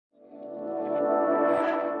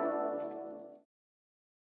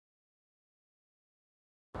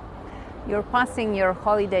you're passing your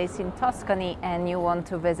holidays in Tuscany and you want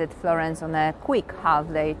to visit Florence on a quick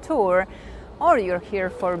half-day tour, or you're here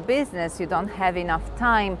for business, you don't have enough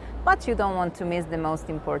time, but you don't want to miss the most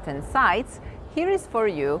important sites, here is for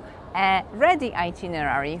you a ready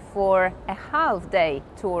itinerary for a half-day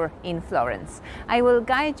tour in Florence. I will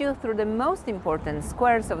guide you through the most important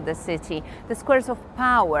squares of the city, the squares of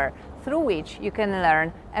power, through which you can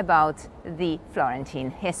learn about the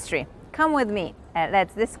Florentine history. Come with me,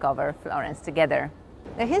 let's discover Florence together.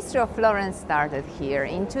 The history of Florence started here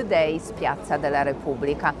in today's Piazza della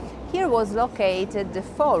Repubblica. Here was located the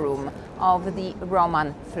forum of the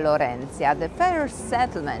Roman Florencia, the first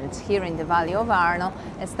settlement here in the Valley of Arno,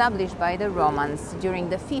 established by the Romans during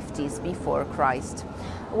the 50s before Christ.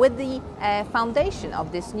 With the foundation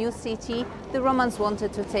of this new city, the Romans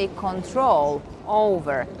wanted to take control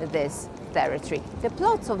over this territory. The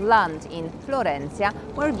plots of land in Florencia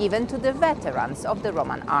were given to the veterans of the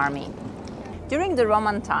Roman army. During the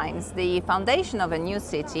Roman times, the foundation of a new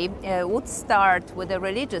city would start with a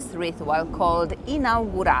religious ritual called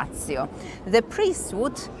inauguratio. The priests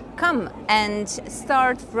would come and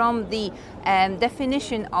start from the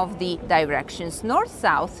definition of the directions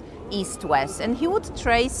north-south, east-west, and he would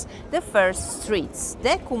trace the first streets,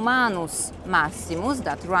 Decumanus Maximus,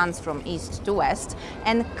 that runs from east to west,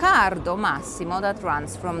 and Cardo Massimo, that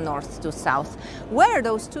runs from north to south. Where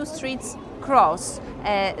those two streets cross,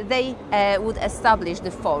 they would establish the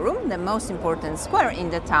forum, the most important square in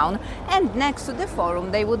the town, and next to the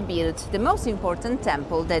forum they would build the most important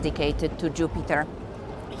temple dedicated to Jupiter.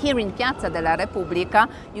 Here in Piazza della Repubblica,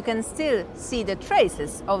 you can still see the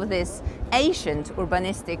traces of this ancient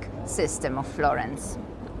urbanistic system of Florence.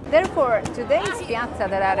 Therefore, today's Piazza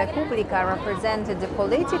della Repubblica represented the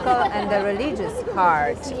political and the religious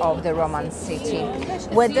heart of the Roman city,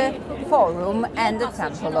 with the Forum and the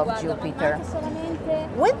Temple of Jupiter.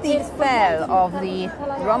 With the fall of the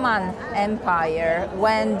Roman Empire,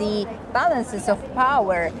 when the balances of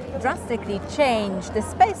power drastically changed, the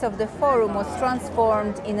space of the Forum was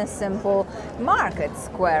transformed in a simple market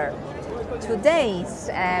square. Today's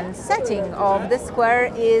setting of the square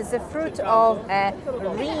is a fruit of a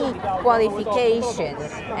requalification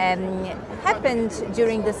happened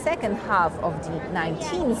during the second half of the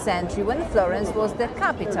 19th century, when Florence was the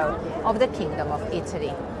capital of the Kingdom of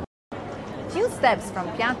Italy. Few steps from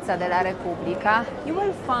Piazza della Repubblica, you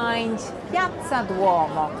will find Piazza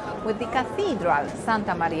Duomo with the Cathedral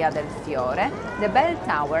Santa Maria del Fiore, the bell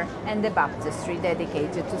tower and the Baptistery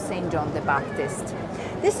dedicated to St. John the Baptist.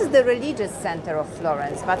 This is the religious center of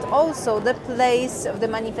Florence, but also the place of the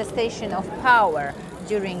manifestation of power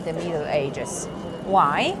during the Middle Ages.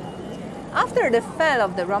 Why? After the fall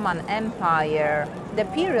of the Roman Empire, the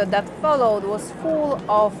period that followed was full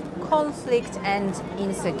of conflict and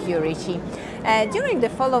insecurity. During the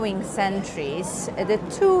following centuries, the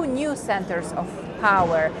two new centers of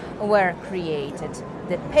power were created: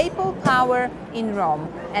 the papal power in Rome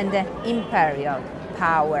and the imperial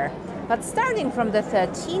power. But starting from the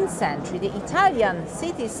 13th century, the Italian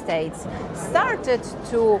city-states started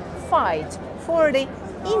to fight for the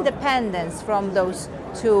independence from those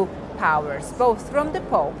two powers, both from the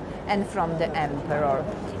Pope and from the Emperor.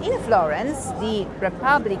 In Florence, the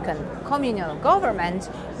Republican communal government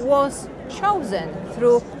was chosen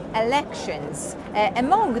through elections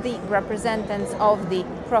among the representatives of the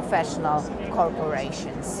professional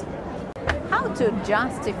corporations. How to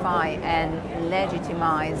justify and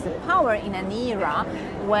legitimize the power in an era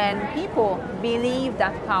when people believe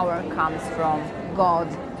that power comes from God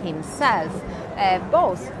himself?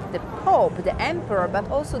 Both the Pope, the Emperor, but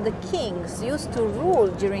also the kings used to rule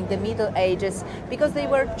during the Middle Ages because they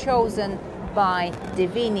were chosen by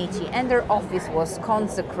divinity and their office was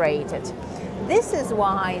consecrated. This is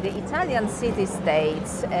why the Italian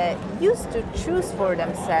city-states used to choose for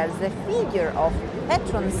themselves the figure of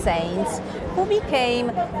patron saints who became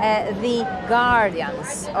the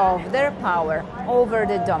guardians of their power over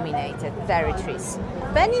the dominated territories.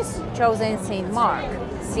 Venice chosen Saint Mark,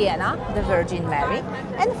 Siena, the Virgin Mary,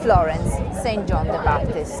 and Florence, St. John the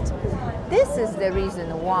Baptist. This is the reason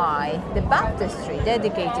why the baptistry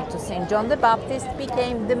dedicated to St. John the Baptist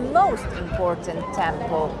became the most important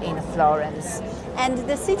temple in Florence, and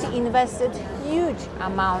the city invested huge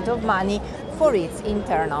amount of money for its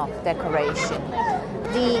internal decoration.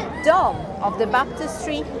 The dome of the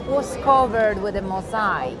baptistry was covered with the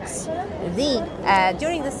mosaics.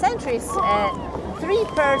 During the centuries, 3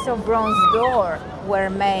 pairs of bronze doors were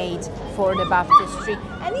made for the baptistry,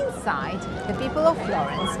 and inside the people of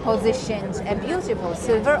Florence positioned a beautiful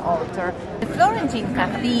silver altar. The Florentine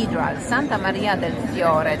Cathedral Santa Maria del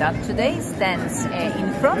Fiore, that today stands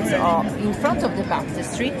in front of the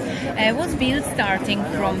baptistry, was built starting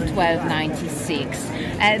from 1296.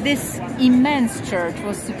 This immense church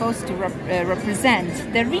was supposed to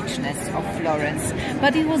represent the richness of Florence,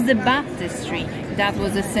 but it was the baptistry that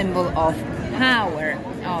was a symbol of power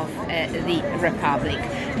of the Republic.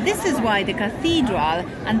 This is why the cathedral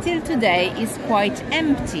until today is quite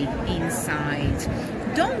empty inside.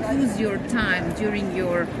 Don't lose your time during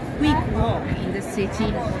your quick walk in the city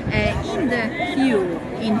in the queue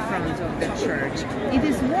in front of the church. It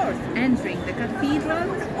is worth entering the cathedral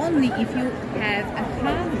only if you have a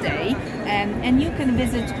half day, and you can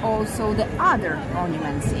visit also the other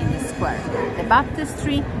monuments in the square. The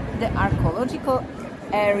baptistry, the archaeological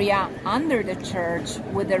area under the church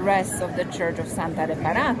with the rest of the Church of Santa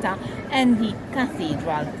Reparata, and the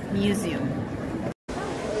Cathedral Museum.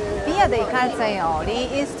 Via dei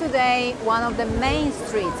Calzaioli is today one of the main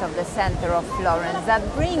streets of the center of Florence that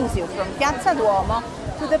brings you from Piazza Duomo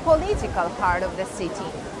to the political heart of the city,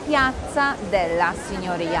 Piazza della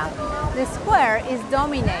Signoria. The square is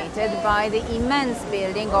dominated by the immense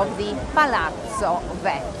building of the Palazzo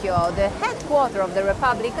Vecchio, the headquarters of the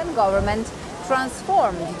Republican government,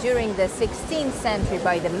 transformed during the 16th century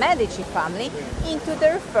by the Medici family into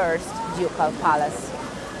their first ducal palace.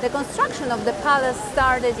 The construction of the palace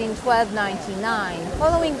started in 1299,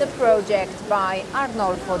 following the project by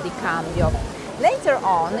Arnolfo di Cambio. Later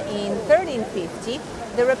on, in 1350,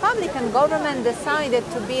 the Republican government decided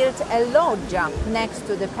to build a loggia next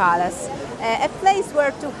to the palace, a place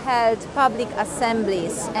where to hold public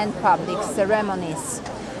assemblies and public ceremonies.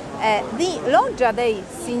 The Loggia dei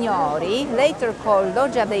Signori, later called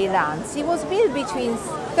Loggia dei Lanzi, was built between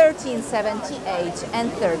 1378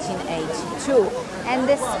 and 1382, and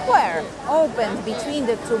the square opened between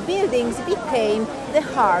the two buildings became the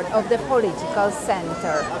heart of the political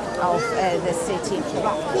center of the city.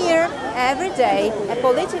 Here, every day, a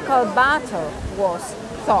political battle was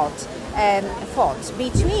fought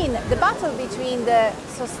between the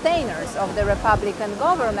sustainers of the Republican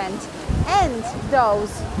government and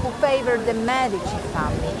those who favored the Medici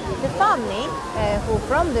family. The family who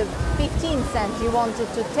from the 15th century wanted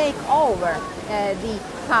to take over the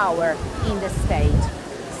power in the state.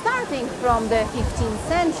 Starting from the 15th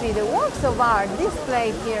century, the works of art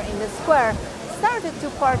displayed here in the square started to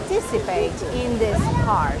participate in this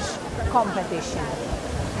harsh competition.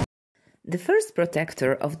 The first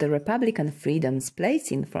protector of the Republican freedoms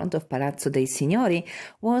placed in front of Palazzo dei Signori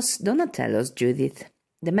was Donatello's Judith.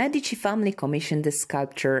 The Medici family commissioned the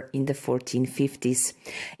sculpture in the 1450s.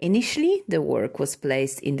 Initially, the work was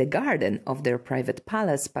placed in the garden of their private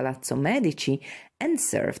palace, Palazzo Medici, and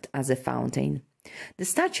served as a fountain. The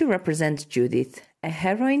statue represents Judith, a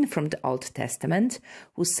heroine from the Old Testament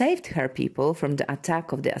who saved her people from the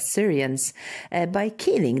attack of the Assyrians by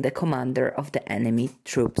killing the commander of the enemy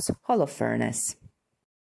troops, Holofernes.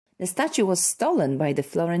 The statue was stolen by the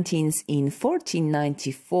Florentines in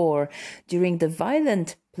 1494 during the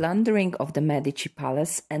violent plundering of the Medici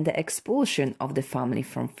palace and the expulsion of the family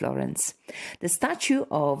from Florence. The statue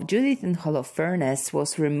of Judith and Holofernes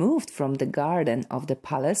was removed from the garden of the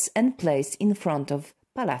palace and placed in front of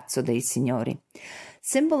Palazzo dei Signori.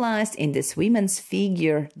 Symbolized in this woman's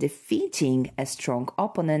figure defeating a strong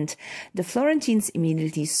opponent, the Florentines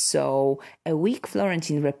immediately saw a weak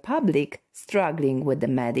Florentine republic struggling with the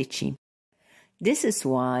Medici. This is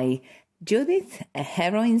why Judith, a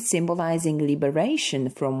heroine symbolizing liberation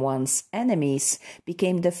from one's enemies,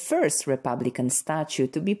 became the first Republican statue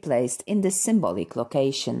to be placed in this symbolic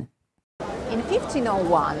location. In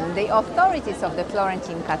 1501, the authorities of the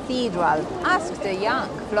Florentine Cathedral asked the young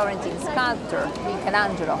Florentine sculptor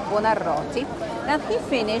Michelangelo Buonarroti that he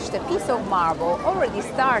finished a piece of marble already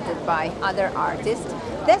started by other artists,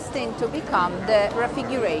 destined to become the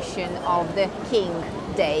refiguration of the King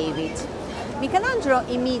David. Michelangelo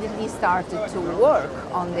immediately started to work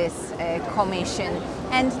on this commission,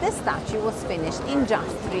 and the statue was finished in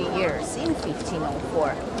just 3 years, in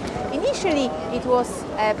 1504. Initially, it was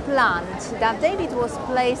planned that David was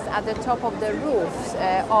placed at the top of the roofs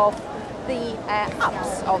of the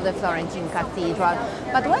apse of the Florentine Cathedral,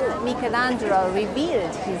 but when Michelangelo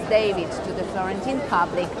revealed his David to the Florentine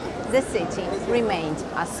public, the city remained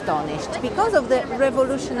astonished because of the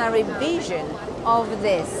revolutionary vision of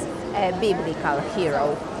this biblical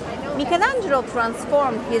hero. Michelangelo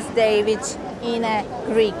transformed his David in a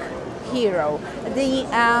Greek hero.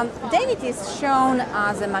 David is shown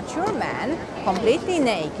as a mature man, completely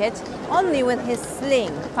naked, only with his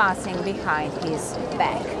sling passing behind his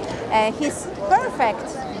back. His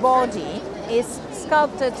perfect body is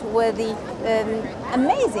sculpted with the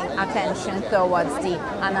amazing attention towards the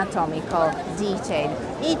anatomical detail.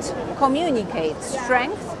 It communicates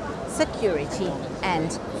strength, security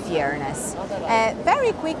and fairness.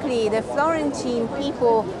 Very quickly the Florentine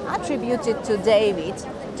people attributed to David,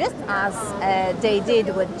 just as they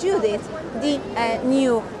did with Judith, the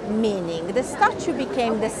new meaning. The statue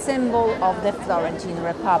became the symbol of the Florentine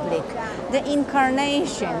Republic, the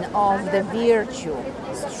incarnation of the virtue,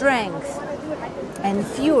 strength and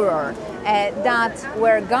furor that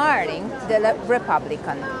were guarding the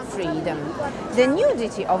Republican freedom. The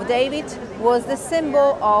nudity of David was the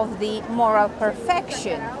symbol of the moral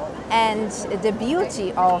perfection, and the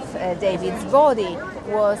beauty of David's body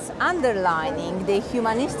was underlining the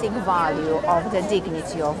humanistic value of the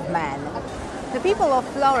dignity of man. The people of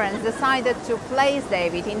Florence decided to place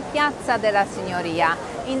David in Piazza della Signoria,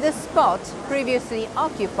 in the spot previously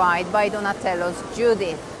occupied by Donatello's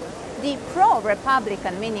Judith. The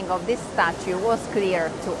pro-republican meaning of this statue was clear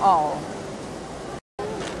to all.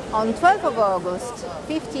 On 12th of August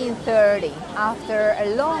 1530, after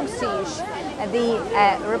a long siege, the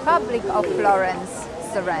Republic of Florence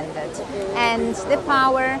surrendered, and the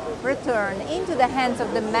power returned into the hands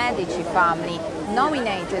of the Medici family,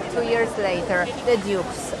 nominated 2 years later the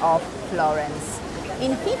Dukes of Florence.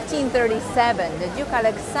 In 1537, the Duke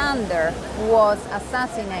Alexander was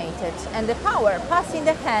assassinated, and the power passed in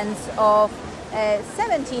the hands of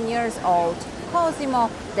 17 years old Cosimo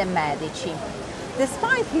de' Medici.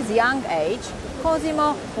 Despite his young age,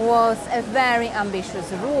 Cosimo was a very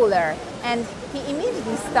ambitious ruler, and he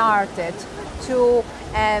immediately started to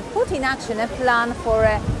put in action a plan for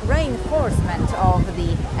a reinforcement of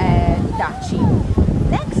the duchy.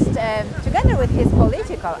 Next, together with his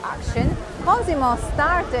political action, Cosimo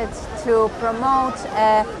started to promote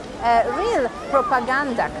a real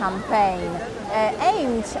propaganda campaign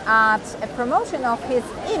aimed at a promotion of his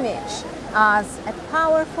image as a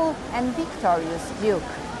powerful and victorious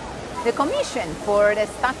duke. The commission for the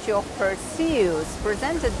statue of Perseus,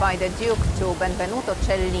 presented by the Duke to Benvenuto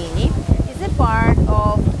Cellini, is a part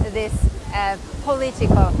of this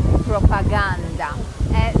political propaganda.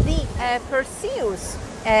 The Perseus,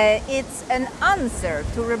 it's an answer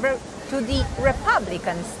to the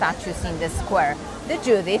Republican statues in the square, the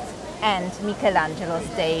Judith and Michelangelo's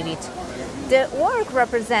David. The work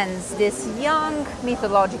represents this young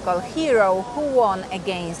mythological hero who won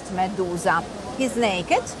against Medusa. He's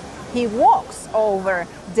naked, he walks over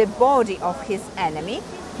the body of his enemy,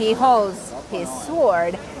 he holds his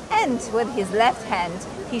sword, and with his left hand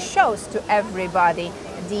he shows to everybody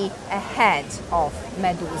the head of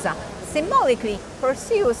Medusa. Symbolically,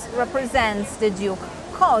 Perseus represents the Duke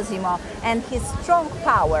Cosimo and his strong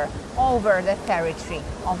power over the territory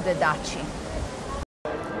of the duchy.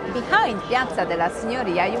 Behind Piazza della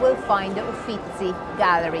Signoria you will find the Uffizi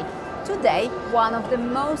Gallery, today one of the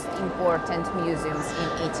most important museums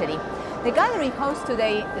in Italy. The gallery hosts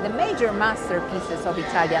today the major masterpieces of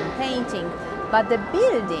Italian painting, but the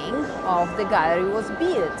building of the gallery was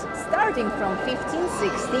built starting from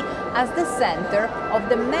 1560 as the center of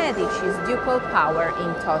the Medici's ducal power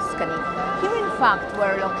in Tuscany. Here in fact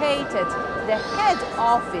were located the head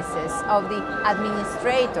offices of the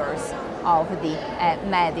administrators of the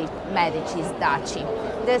Medici's duchy.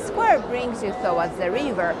 The square brings you towards the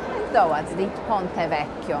river and towards the Ponte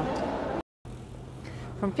Vecchio.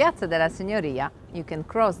 From Piazza della Signoria, you can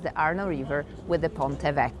cross the Arno River with the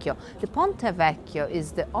Ponte Vecchio. The Ponte Vecchio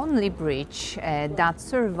is the only bridge that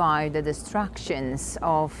survived the destructions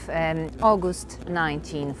of August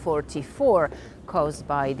 1944, caused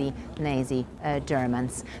by the Nazi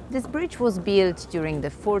Germans. This bridge was built during the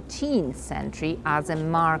 14th century as a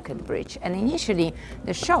market bridge, and initially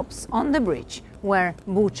the shops on the bridge were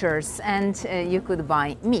butchers, and you could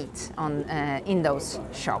buy meat in those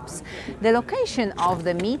shops. The location of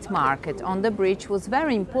the meat market on the bridge was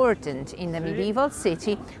very important in the medieval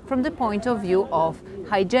city from the point of view of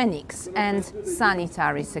hygienics and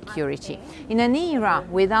sanitary security. In an era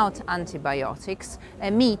without antibiotics,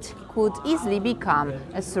 meat could easily become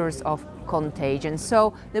a source of contagion.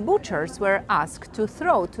 So the butchers were asked to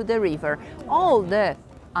throw to the river all the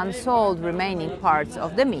unsold remaining parts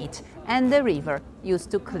of the meat and the river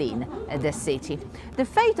used to clean the city. The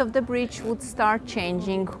fate of the bridge would start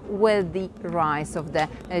changing with the rise of the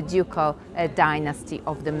ducal dynasty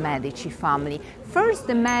of the Medici family. First,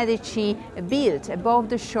 the Medici built above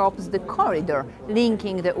the shops the corridor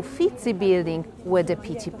linking the Uffizi building with the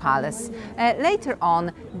Pitti Palace. Later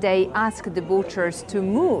on, they asked the butchers to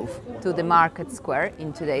move to the market square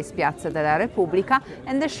in today's Piazza della Repubblica,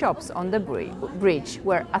 and the shops on the bridge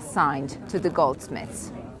were assigned to the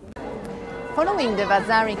goldsmiths. Following the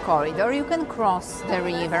Vasari corridor, you can cross the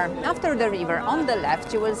river. After the river, on the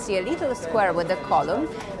left, you will see a little square with a column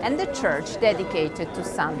and the church dedicated to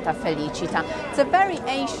Santa Felicita. It's a very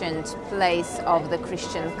ancient place of the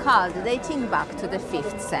Christian cult dating back to the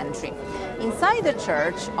 5th century. Inside the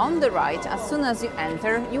church, on the right, as soon as you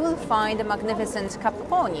enter, you will find a magnificent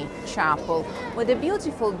Capponi chapel with a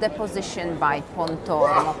beautiful deposition by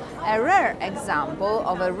Pontormo, a rare example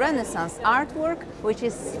of a Renaissance artwork which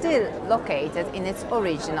is still located in its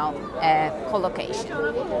original collocation.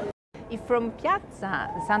 If from Piazza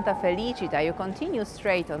Santa Felicita you continue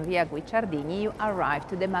straight on Via Guicciardini, you arrive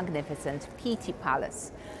to the magnificent Pitti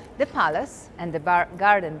Palace. The palace and the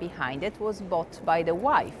garden behind it was bought by the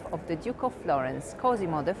wife of the Duke of Florence,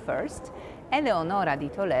 Cosimo I, Eleonora di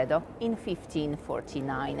Toledo, in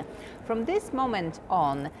 1549. From this moment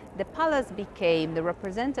on, the palace became the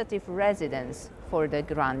representative residence for the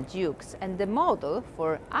Grand Dukes and the model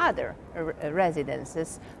for other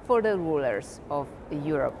residences for the rulers of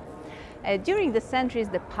Europe. During the centuries,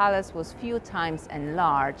 the palace was few times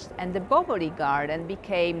enlarged, and the Boboli Garden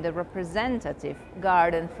became the representative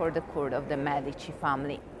garden for the court of the Medici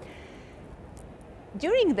family.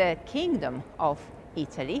 During the Kingdom of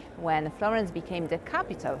Italy, when Florence became the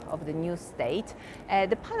capital of the new state,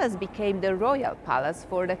 the palace became the royal palace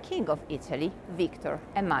for the King of Italy, Victor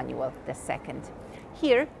Emmanuel II.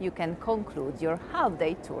 Here you can conclude your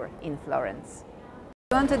half-day tour in Florence.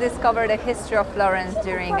 If you want to discover the history of Florence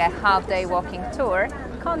during a half-day walking tour,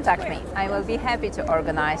 contact me. I will be happy to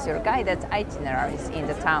organize your guided itineraries in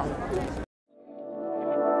the town.